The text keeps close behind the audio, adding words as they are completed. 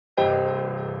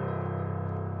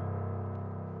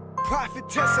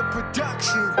Profetesa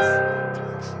Productions.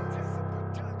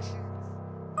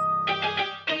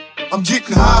 I'm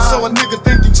getting high, so a nigga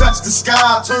think you touch the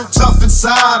sky. Turn tough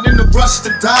inside, in the rush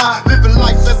to die. Living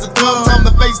life as a thug, time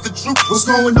to face the truth. What's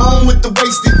going on with the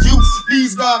wasted youth?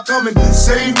 These God come and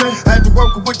save me. Had to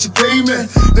work with what you gave me.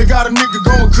 They got a nigga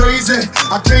going crazy.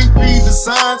 I can't read the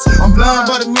signs. I'm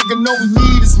blind, but a nigga know we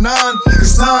need is none.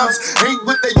 Cause times ain't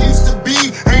what they used to be.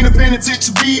 Ain't a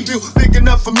penitentiary view big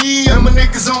enough for me and my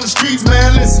niggas on the streets,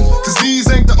 man. Listen, cause these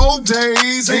ain't the old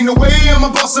days. Ain't no way I'm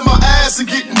busting my ass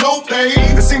and getting no pay.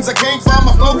 It seems I can't find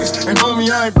my focus, and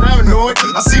homie, I ain't paranoid.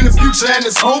 I seen the future and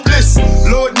it's hopeless.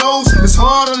 Lord knows it's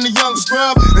hard on the young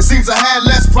scrub. It seems I had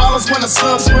less problems when I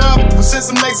slum scrub. But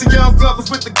since I'm lazy young brothers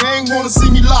with the gang wanna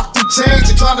see me locked in chains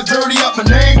and trying to dirty up my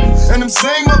name. And them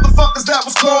same motherfuckers that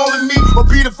was calling me will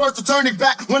be the first to turn it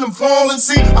back when I'm falling.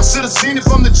 See, I should've seen it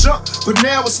from the jump, but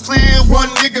now it's clear. One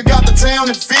nigga got the town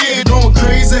in fear, going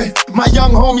crazy. My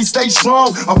young homie stay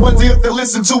strong. I wonder if they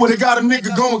listen to it. They got a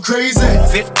nigga going crazy.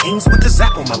 15s with the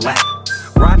zap on my lap.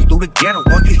 Riding through the ghetto,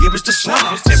 all you hear is the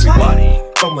slaps. Everybody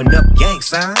throwing up gang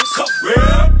signs.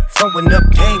 Throwing up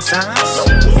gang signs.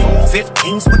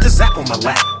 15s with the zap on my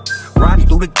lap. Riding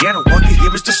through the ghetto, all you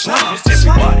hear is the slaps.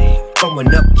 Everybody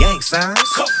throwing up gang signs.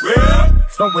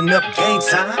 Throwing up gang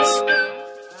signs.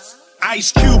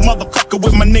 Ice Cube, motherfucker,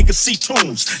 with my nigga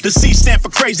C-Tunes. The C stand for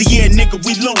crazy, yeah, nigga,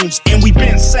 we loons. And we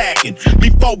been sagging.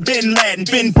 Before Bin Laden,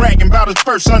 been bragging about his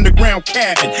first underground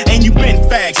cabin. And you been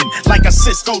fagging, like a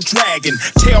Cisco dragon.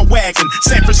 Tail wagging,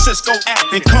 San Francisco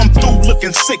acting. Come through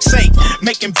looking 6'8",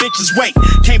 making bitches wait.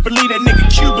 Can't believe that nigga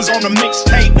Cube is on the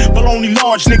mixtape. But only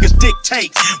large niggas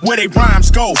dictate where they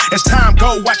rhymes go. As time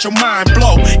go, watch your mind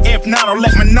blow. If not, I'll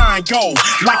let my nine go.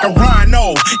 Like a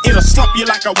rhino, it'll slump you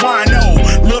like a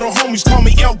wino. Little homies call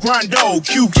me El Grando,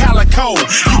 Q Calico.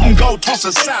 You can go toss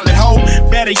a salad, ho.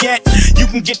 Better yet, you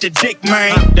can get the dick,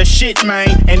 man. The shit, man.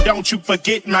 And don't you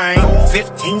forget, man.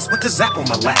 15s with the zap on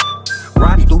my lap.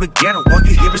 Riding through the ghetto, all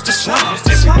you hear is the slaps.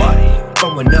 Everybody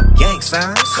throwing up gang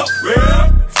signs.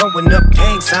 Throwing up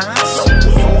gang signs.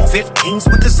 15s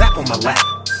with the zap on my lap.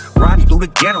 Riding through the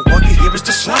ghetto, all you hear is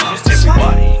the slaps.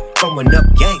 Everybody throwing up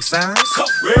gang signs.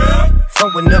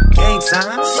 Throwing up gang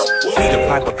signs. Feed a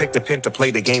piper, pick the pen to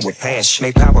play the game with passion.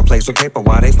 Make power plays with paper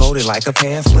while they fold it like a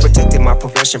pamphlet. Protecting my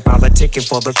profession, politicking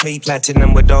for the plea.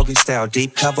 Platinum with doggy style,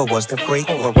 deep cover was the free.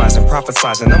 Polarizing,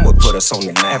 prophesizing, them would put us on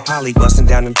the map. Polly busting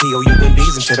down them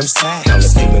POUNDs into them sacks. Down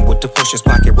the pavement with the pushers,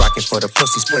 pocket rocking for the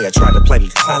pussies. Player tried to play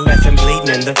me. I left him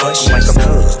bleeding in the bush like a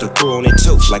buzz. The crew on it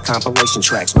too, like compilation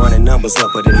tracks. Running numbers up,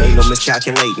 but it ain't no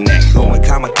miscalculating that. Going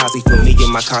kamikaze for me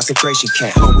in my concentration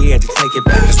camp. Oh, we had to take it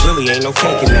back, cause really ain't no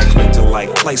cake in that crypto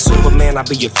like. Play Superman, I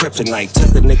be your kryptonite.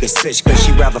 Took the nigga stitch, cause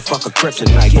she rather fuck a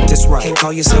kryptonite. Get this right, can't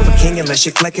call yourself a king unless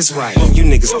your click is right. You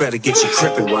niggas better get your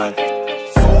crippin' right.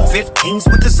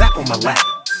 15s with the zap on my lap.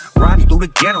 Riding through the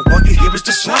ghetto, all you hear is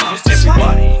the slaps.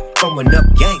 Everybody throwing up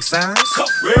gang signs.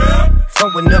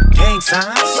 Throwing up gang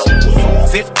signs.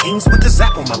 15s with the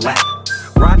zap on my lap.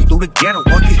 Riding through the ghetto,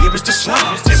 all you hear is the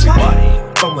slaps.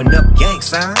 Everybody throwing up gang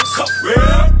signs.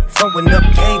 Throwing up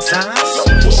gang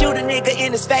signs. Shoot a nigga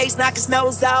in his face, knock his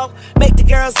nose off. Make the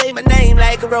girl say my name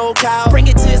like a roll call. Bring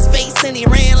it to his face and he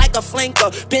ran like a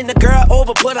flanker. Bend the girl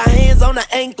over, put her hands on her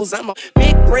ankles. I'm a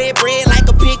big bread like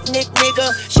a picnic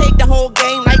nigga. Shake the whole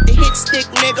game like the hit stick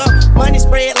nigga. Money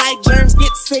spread like germs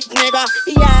get sick nigga.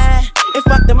 Yeah, and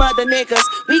fuck them other niggas.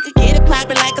 We could get it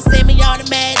poppin' like a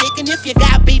semi-automatic. And if you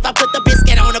got beef, I put the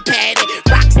biscuit on a paddock.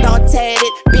 Rockstar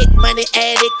tatted, big money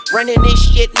addict. Running this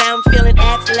shit, now I'm feeling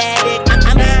athletic.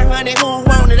 I'm 900, who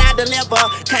want it, I deliver.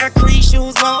 Concrete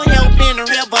shoes won't help in the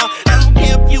river. I don't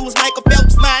care if you was Michael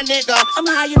Phelps, my nigga. I'm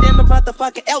higher than the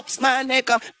motherfucking Elks, my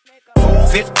nigga.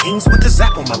 15s with the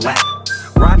zap on my lap.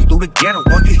 Riding through the ghetto,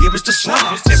 all you hear is the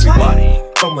slaps. Everybody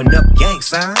throwing up gang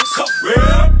signs.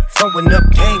 Throwing up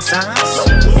gang signs.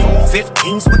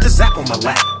 15s with the zap on my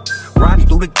lap. Riding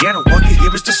through the ghetto, all you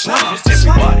hear is the slaps.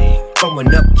 Everybody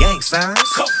throwing up gang signs.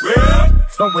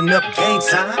 Throwing up gang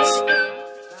signs.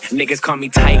 Niggas call me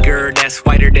Tyga, that's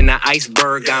whiter than an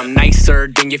iceberg. I'm nicer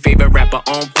than your favorite rapper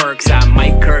on perks. I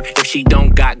might curve if she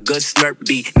don't got good slurp.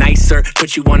 Be nicer,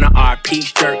 put you on a RP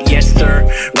shirt, yes sir.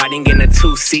 Riding in a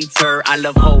two-seater. I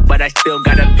love hoe, but I still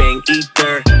got a bang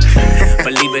ether.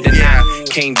 Believe it or not,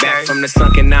 came back from the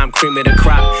sunk and now I'm cream of the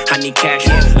crop. I need cash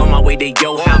on my way to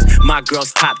your house. My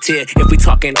girl's top tier. If we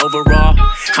talking overall,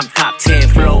 I'm top 10.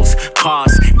 Flows,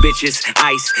 cars, bitches,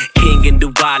 ice. King in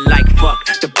Dubai like fuck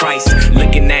the price.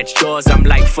 Looking at yours, I'm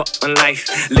like fuck my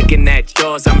life. Looking at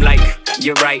yours, I'm like,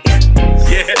 you're right.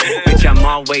 Yeah, bitch, I'm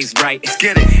always right. Let's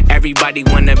get it. Everybody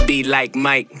wanna be like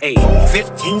Mike. Hey,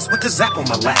 15s with the zap on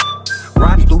my lap.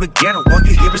 Riding through the ghetto, all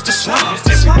you hear is the slums.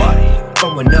 Everybody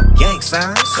throwing up gang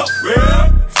signs,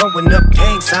 throwing up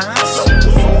gang signs.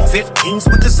 15s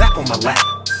with the zap on my lap.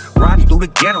 Riding through the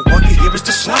ghetto, all you hear is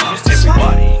the slums.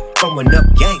 Everybody throwing up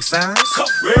gang signs,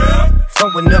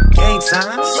 throwing up gang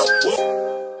signs.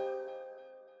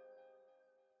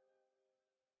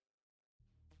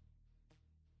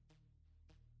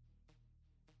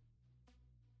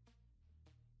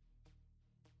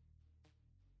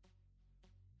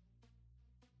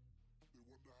 They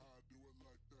wonder how I do it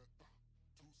like that.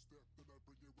 Two-step, then I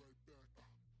bring it right back.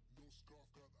 No scarf,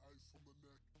 got ice on the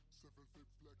neck. 7-fit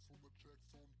flex on the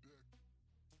checks on deck.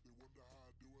 They wonder how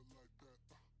I do it like that.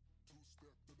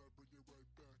 Two-step, then I bring it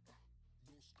right back.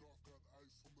 No scarf, got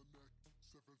ice on the neck.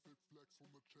 7-fit flex on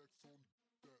the checks on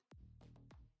deck.